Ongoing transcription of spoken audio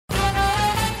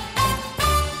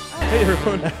Hey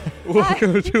everyone,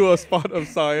 welcome to A Spot of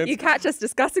Science. You catch us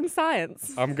discussing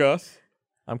science. I'm Gus,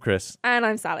 I'm Chris. And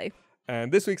I'm Sally. and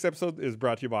this week's episode is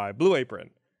brought to you by Blue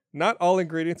Apron. Not all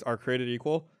ingredients are created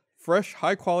equal. Fresh,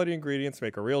 high-quality ingredients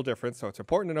make a real difference, so it's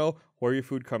important to know where your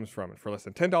food comes from. And for less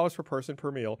than $10 per person per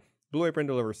meal, Blue Apron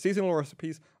delivers seasonal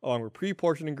recipes along with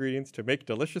pre-portioned ingredients to make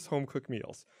delicious home-cooked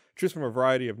meals. Choose from a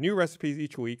variety of new recipes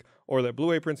each week, or let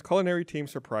Blue Apron's culinary team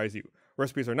surprise you.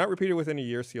 Recipes are not repeated within a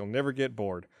year, so you'll never get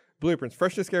bored. Blue Apron's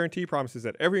freshness guarantee promises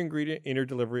that every ingredient in your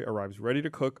delivery arrives ready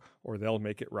to cook, or they'll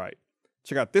make it right.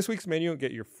 Check out this week's menu and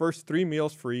get your first 3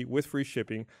 meals free with free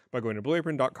shipping by going to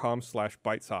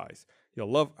blueapron.com/bitesize.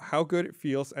 You'll love how good it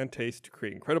feels and tastes to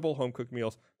create incredible home-cooked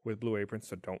meals with Blue Apron,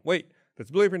 so don't wait. That's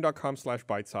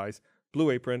blueapron.com/bitesize. Blue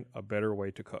Apron, a better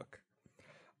way to cook.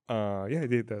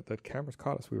 The cameras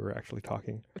caught us. We were actually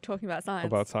talking We're talking about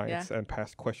science. and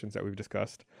past questions that we've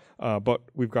discussed. But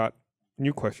we've got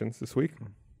new questions this week,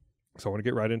 so I want to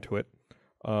get right into it.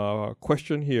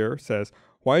 Question here says,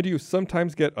 why do you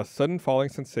sometimes get a sudden falling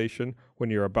sensation when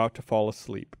you're about to fall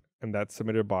asleep? And that's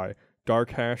submitted by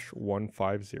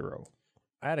Darkhash150.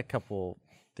 I had a couple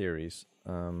theories.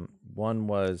 One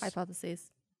was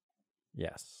Hypotheses,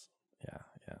 yes, yeah.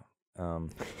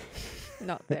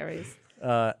 not theories.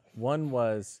 One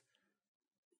was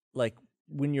like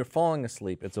when you're falling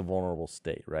asleep, it's a vulnerable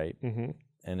state, right? Mm-hmm.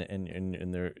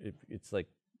 And there, it's like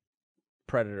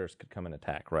predators could come and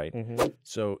attack, right? Mm-hmm.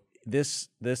 So this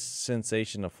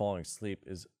sensation of falling asleep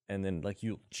is, and then like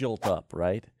you jolt up,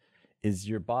 right? Is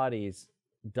your body's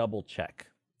double check,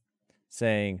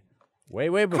 saying, wait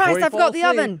before Christ, you I fall forgot the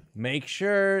asleep, oven. Make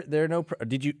sure there are no.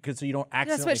 So you don't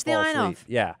accidentally switch the fall iron asleep. off?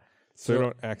 Yeah. So you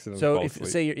don't accidentally So fall if asleep.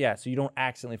 say so you don't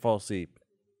accidentally fall asleep.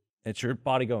 It's your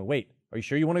body going, wait, are you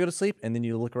sure you want to go to sleep? And then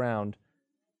you look around,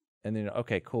 and then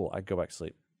okay, cool, I go back to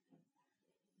sleep.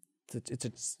 It's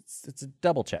a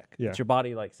double check. Yeah. It's your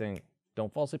body like saying,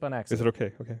 don't fall asleep on Is accident. it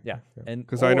okay? Okay. Yeah. And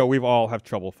Because I know we've all have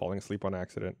trouble falling asleep on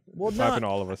accident. Well, It's happened to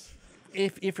all of us.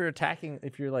 if you're attacking,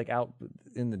 if you're like out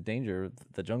in the danger,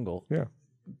 the jungle. Yeah.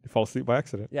 You fall asleep by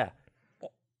accident. Yeah.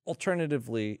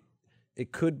 Alternatively,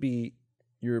 it could be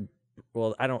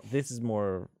well, this is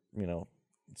more,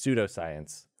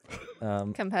 pseudoscience.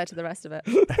 Compared to the rest of it.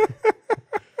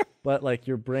 But like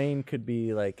your brain could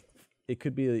be like, it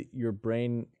could be your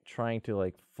brain trying to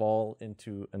like fall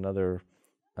into another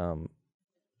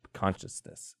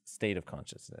state of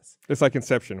consciousness. It's like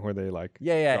Inception where they like.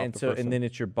 Yeah. drop And the so, person. and then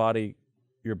it's your body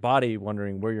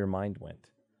wondering where your mind went.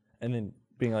 And then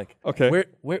being like, Okay.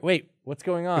 wait, what's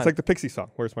going on? It's like the Pixie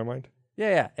song. Where's my mind?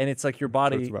 Yeah. And it's like your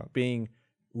body about.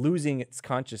 losing its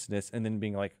consciousness and then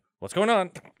being like, what's going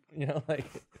on? Like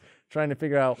trying to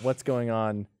figure out what's going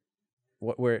on,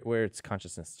 where its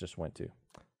consciousness just went to.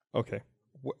 Okay.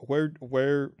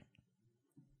 Where?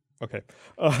 Okay.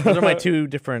 Those are my two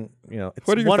different, it's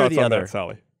What are your one or thoughts the on other. that,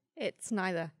 Sally? It's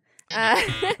neither.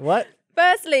 What?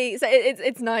 Firstly, so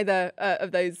it's neither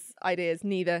of those ideas.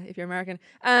 Neither, if you're American.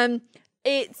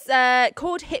 It's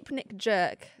called hypnic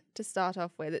jerk to start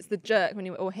off with. It's the jerk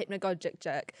or hypnagogic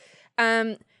jerk.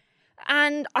 And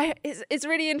it's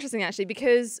really interesting actually,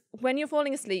 because when you're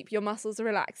falling asleep, your muscles are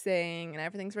relaxing and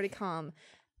everything's really calm.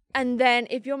 And then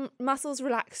if your muscles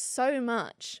relax so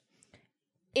much,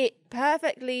 it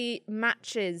perfectly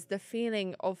matches the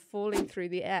feeling of falling through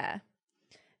the air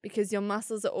because your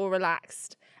muscles are all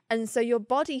relaxed. And so your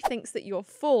body thinks that you're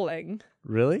falling.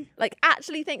 Really? Like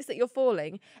actually thinks that you're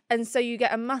falling. And so you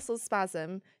get a muscle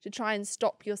spasm to try and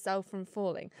stop yourself from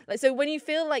falling. Like, so when you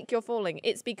feel like you're falling,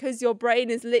 it's because your brain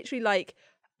is literally like,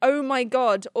 oh my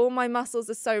God, all my muscles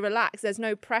are so relaxed. There's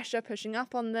no pressure pushing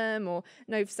up on them or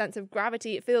no sense of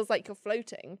gravity. It feels like you're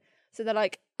floating. So they're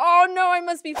like, oh no, I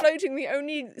must be floating. The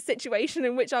only situation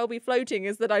in which I'll be floating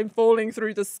is that I'm falling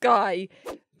through the sky.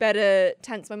 Better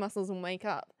tense my muscles and wake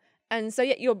up. And so,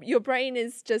 yeah, your brain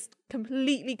is just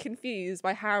completely confused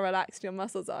by how relaxed your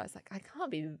muscles are. It's like, I can't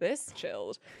be this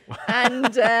chilled,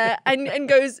 and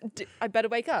goes, I better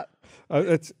wake up.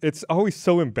 It's always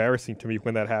so embarrassing to me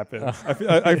when that happens.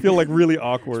 I feel like really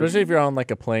awkward. Especially if you're on like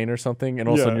a plane or something, and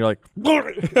all of a sudden you're like,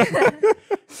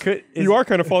 you are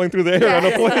kind of falling through the air on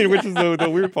a plane, which is the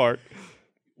weird part.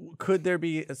 Could there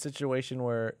be a situation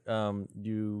where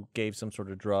you gave some sort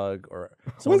of drug or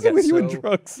What's it with you and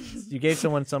drugs? You gave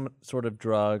someone some sort of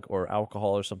drug or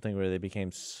alcohol or something where they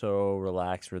became so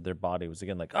relaxed where their body was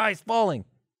again like, he's falling.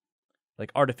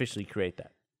 Like artificially create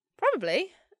that. Probably.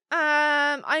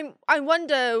 I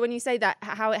wonder when you say that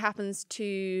how it happens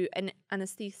to an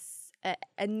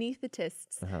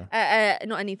anaesthetists,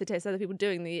 not anaesthetists, other people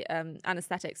doing the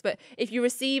anesthetics. But if you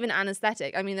receive an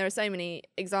anesthetic, I mean, there are so many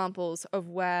examples of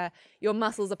where your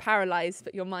muscles are paralyzed,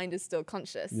 but your mind is still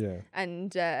conscious. Yeah.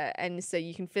 And so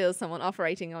you can feel someone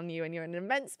operating on you, and you're in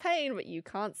immense pain, but you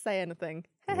can't say anything.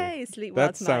 Hey, sleep well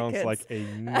That tonight, sounds kids. like a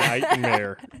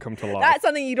nightmare come to life. That's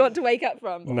something you'd want to wake up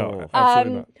from. No,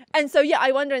 absolutely not. And so, yeah,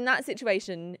 I wonder in that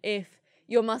situation if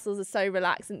your muscles are so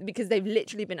relaxed because they've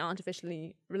literally been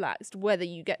artificially relaxed, whether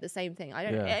you get the same thing. I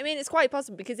don't know. I mean, it's quite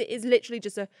possible because it is literally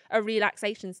just a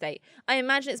relaxation state. I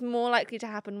imagine it's more likely to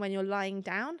happen when you're lying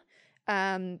down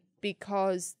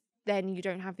because then you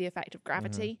don't have the effect of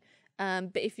gravity.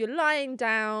 But if you're lying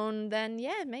down, then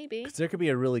yeah, maybe. 'Cause there could be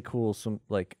a really cool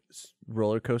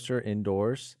roller coaster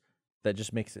indoors that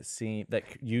just makes it seem that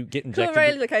you get injected. Cool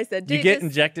roller coaster. You get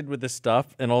injected with this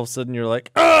stuff, and all of a sudden you're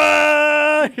like,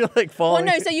 ah! You're like falling.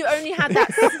 Well, no. So you only had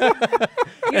that.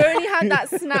 You only had that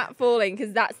snap falling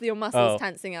because that's your muscles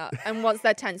tensing up, and once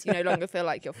they're tense, you no longer feel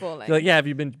like you're falling. You're like, yeah, have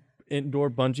you been indoor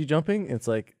bungee jumping? It's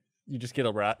like you just get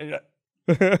a rat.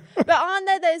 But aren't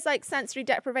there those like sensory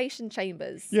deprivation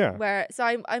chambers? Yeah. Where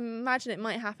I imagine it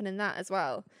might happen in that as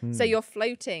well. So you're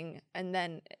floating and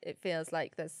then it feels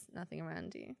like there's nothing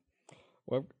around you.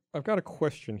 Well, I've got a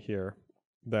question here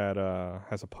that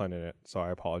has a pun in it, so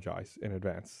I apologize in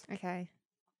advance. Okay.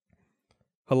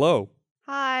 Hello.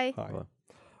 Hi. Hi.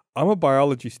 I'm a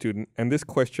biology student, and this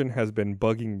question has been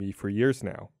bugging me for years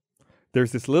now.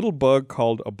 There's this little bug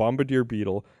called a bombardier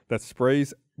beetle that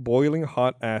sprays boiling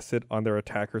hot acid on their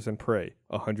attackers and prey,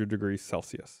 100 degrees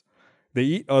Celsius. They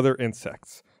eat other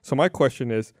insects. So my question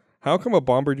is, how come a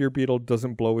bombardier beetle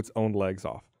doesn't blow its own legs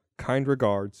off? Kind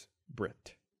regards,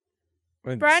 Brit.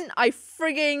 Brent, I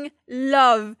frigging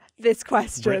love this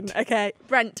question. Brit. Okay.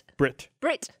 Brent. Brit.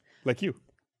 Brit. Like you.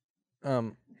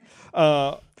 Um,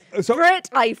 So Brit,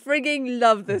 I frigging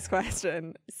love this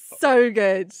question. So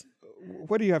good.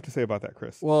 what do you have to say about that,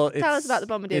 Chris? well, Tell us about the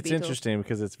bombardier It's beetle. interesting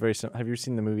because it's very. Have you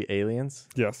seen the movie Aliens?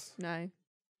 Yes. No.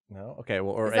 No. Okay.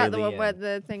 Well, or Is that the one Alien. where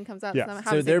the thing comes out? Yeah. I haven't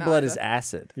So seen their that blood either. is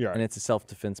acid, Yeah. and it's a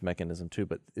self-defense mechanism too.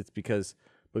 But because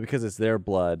it's their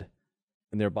blood,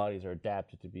 and their bodies are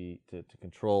adapted to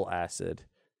control acid,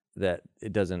 that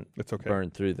it doesn't It's okay. burn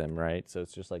through them, right? So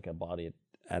it's just like a body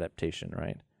adaptation,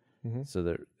 right? Mhm.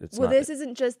 So it's Well, not. this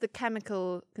isn't just the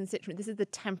chemical constituent. This is the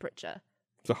temperature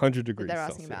It's 100 that degrees they're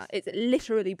asking Celsius. about. It's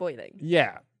literally boiling.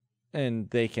 Yeah, and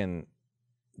they can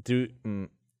do,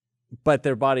 but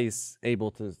their body's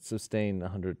able to sustain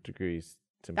 100 degrees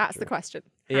temperature. That's the question.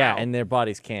 Yeah, How? and their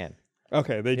bodies can.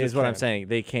 Okay, they Is just what I'm can't. saying.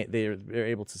 They can't. They're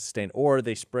able to sustain, or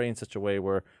they spray in such a way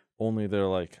where only their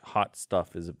like hot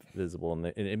stuff is visible,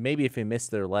 and maybe if they miss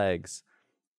their legs,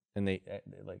 and they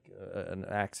an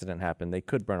accident happened, they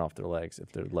could burn off their legs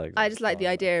if their legs. I are just like the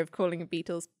strong idea of calling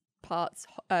beetles parts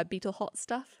beetle hot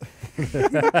stuff.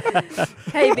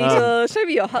 Hey beetle, show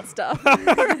me your hot stuff.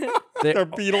 enough. They're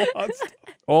beetle huts.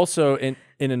 Also, in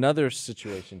another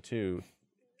situation too,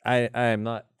 I am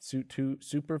not too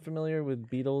super familiar with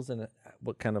beetles and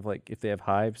what kind of like if they have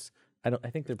hives. I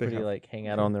think they're pretty have- like hang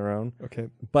out on their own. Okay.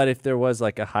 But if there was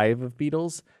like a hive of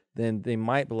beetles, then they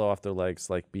might blow off their legs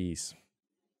like bees.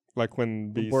 Like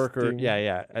when bees Worker, sting.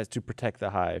 yeah, as to protect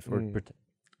the hive or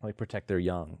Mm. protect their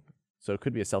young. So it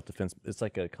could be a self-defense. It's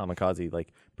like a kamikaze,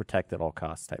 like protect at all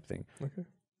costs type thing. Okay.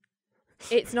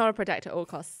 It's not a protect at all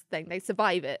costs thing. They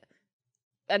survive it,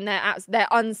 and they're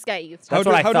unscathed. That's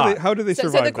what I thought. How do they So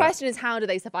survive the that? question is, how do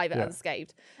they survive it Yeah.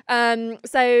 unscathed?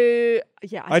 So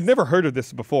yeah, I'd never heard of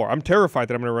this before. I'm terrified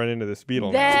that I'm going to run into this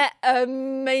beetle now. they're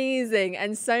amazing,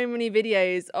 and so many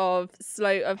videos of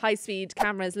high-speed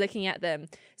cameras looking at them.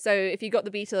 So if you got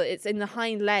the beetle, it's in the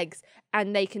hind legs,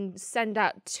 and they can send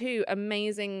out 2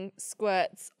 amazing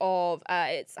squirts of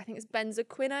I think it's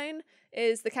benzoquinone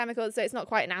is the chemical. So it's not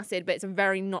quite an acid, but it's a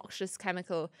very noxious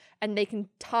chemical, and they can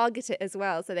target it as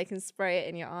well. So they can spray it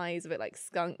in your eyes a bit like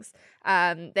skunks.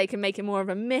 They can make it more of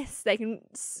a mist. They can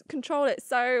control it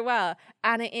so well,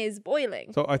 and it is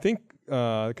boiling. So I think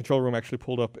the control room actually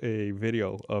pulled up a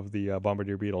video of the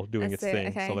bombardier beetle doing Let's its see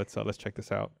it, thing. okay. So let's check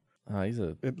this out. He's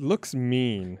a. It looks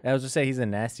mean. I was just say he's a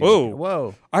nasty. Whoa.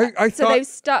 Whoa. I So thought they've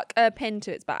stuck a pin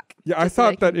to its back. yeah, I just so they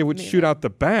thought that can it would move shoot out the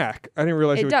back. I didn't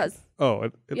realize It does. Oh,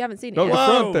 You haven't seen it no, yet. the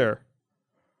Whoa. front there.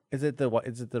 Is it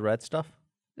the red stuff?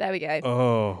 There we go.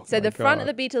 Oh, So my the front of God.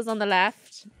 the beetle's on the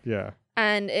left, Yeah.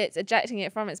 and it's ejecting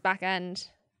it from its back end,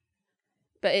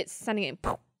 but it's sending it.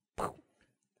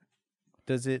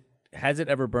 Has it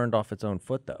ever burned off its own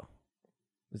foot though?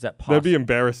 Is that possible? That'd be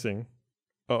embarrassing.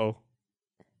 Uh-oh.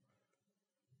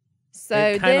 So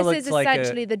It kinda this looks is like a-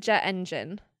 essentially the jet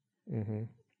engine. Mm-hmm.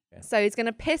 So it's going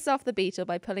to piss off the beetle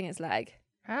by pulling its leg.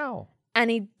 How? and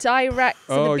he directs.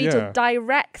 So Oh, the beetle yeah.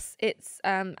 directs its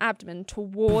abdomen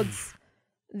towards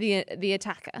the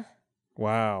attacker.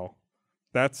 Wow.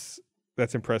 That's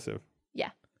impressive.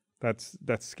 Yeah. That's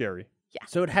scary.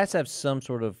 So it has to have some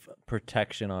sort of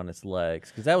protection on its legs,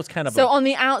 because that was kind of So on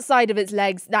the outside of its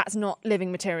legs, that's not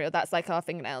living material. That's like our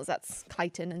fingernails. That's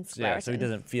chitin and scleratin. yeah. So he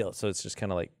doesn't feel it. So it's just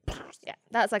kind of like Yeah,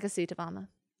 that's like a suit of armor.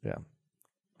 yeah,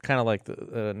 kind of like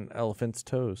an elephant's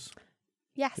toes,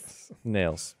 Yes.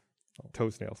 nails,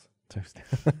 Toe snails. toes.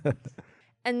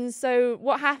 And so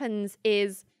what happens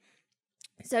is,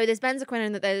 so this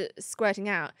benzoquinone that they're squirting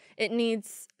out, it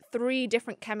needs 3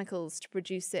 different chemicals to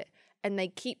produce it. And they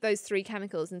keep those 3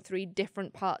 chemicals in 3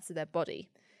 different parts of their body.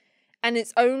 And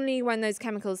it's only when those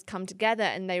chemicals come together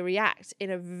and they react in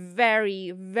a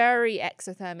very, very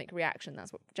exothermic reaction,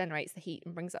 that's what generates the heat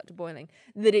and brings it up to boiling,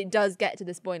 that it does get to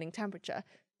this boiling temperature.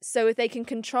 So if they can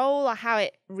control how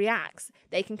it reacts,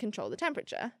 they can control the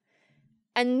temperature.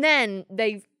 And then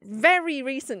they very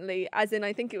recently, as in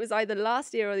I think it was either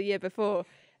last year or the year before,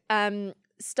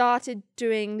 started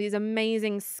doing these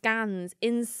amazing scans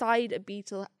inside a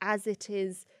beetle as it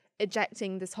is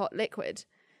ejecting this hot liquid.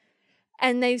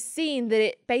 And they've seen that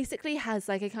it basically has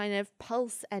like a kind of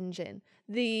pulse engine.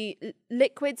 The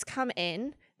liquids come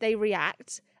in, they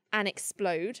react and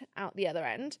explode out the other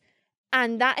end.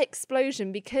 And that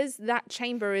explosion, because that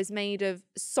chamber is made of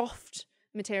soft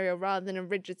material rather than a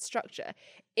rigid structure,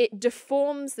 it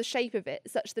deforms the shape of it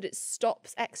such that it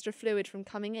stops extra fluid from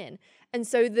coming in. And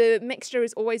so the mixture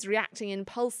is always reacting in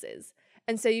pulses.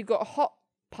 And so you've got a hot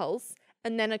pulse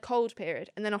and then a cold period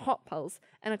and then a hot pulse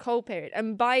and a cold period.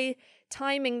 And by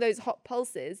timing those hot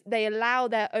pulses, they allow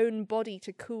their own body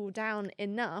to cool down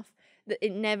enough that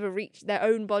their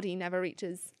own body never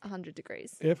reaches 100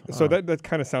 degrees. So that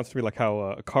kind of sounds to me like how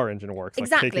a car engine works.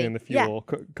 Exactly, Like taking in the fuel,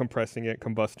 compressing it,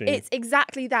 combusting. It's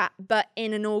exactly that, but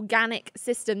in an organic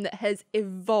system that has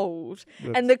evolved.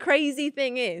 And the crazy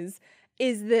thing is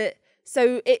that,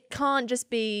 so it can't just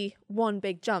be one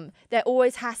big jump. There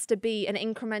always has to be an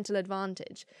incremental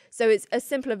advantage. So it's a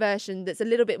simpler version that's a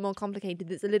little bit more complicated,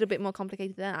 that's a little bit more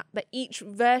complicated than that. But each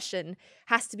version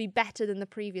has to be better than the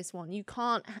previous one. You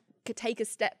can't take a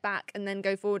step back and then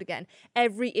go forward again.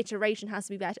 Every iteration has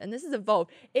to be better. And this is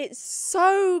evolved. It's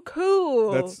so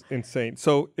cool. That's insane.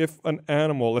 So if an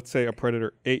animal, let's say a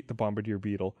predator, ate the bombardier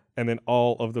beetle, and then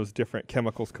all of those different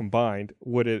chemicals combined,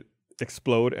 would it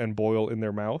explode and boil in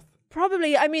their mouth?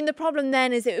 Probably. I mean, the problem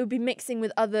then is it would be mixing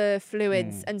with other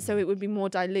fluids, and so it would be more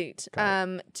dilute.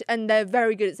 And they're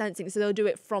very good at sensing, so they'll do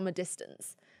it from a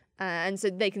distance. And so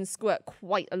they can squirt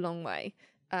quite a long way.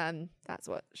 That's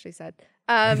what she said.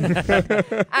 And it's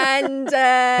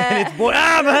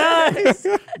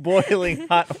boiling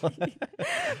hot.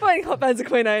 boiling hot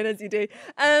benzoquinone, as you do.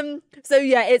 So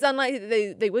yeah, it's unlikely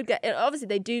that they would get. Obviously,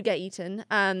 they do get eaten.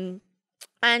 And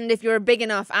if you're a big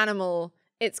enough animal,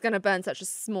 it's going to burn such a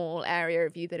small area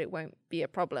of you that it won't be a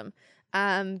problem.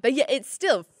 But yeah, it's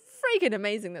still freaking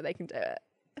amazing that they can do it.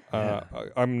 I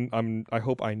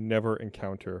hope I never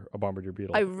encounter a bombardier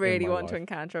beetle. I really want to life.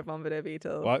 encounter a bombardier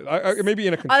beetle. Well, I maybe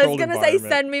in a I controlled was going to say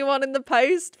environment. send me one in the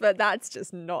post, but that's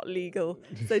just not legal.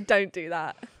 So don't do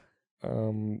that.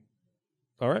 All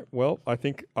right. Well, I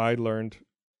think I learned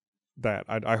that.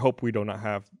 I hope we do not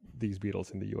have these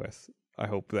beetles in the U.S. I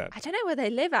hope that. I don't know where they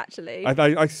live, actually.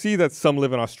 I see that some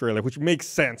live in Australia, which makes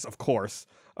sense, of course.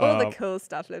 All the cool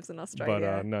stuff lives in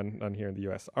Australia. But none here in the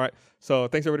U.S. All right. So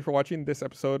thanks, everybody, for watching this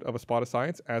episode of A Spot of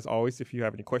Science. As always, if you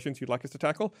have any questions you'd like us to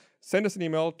tackle, send us an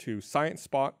email to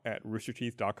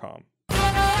sciencespot@roosterteeth.com.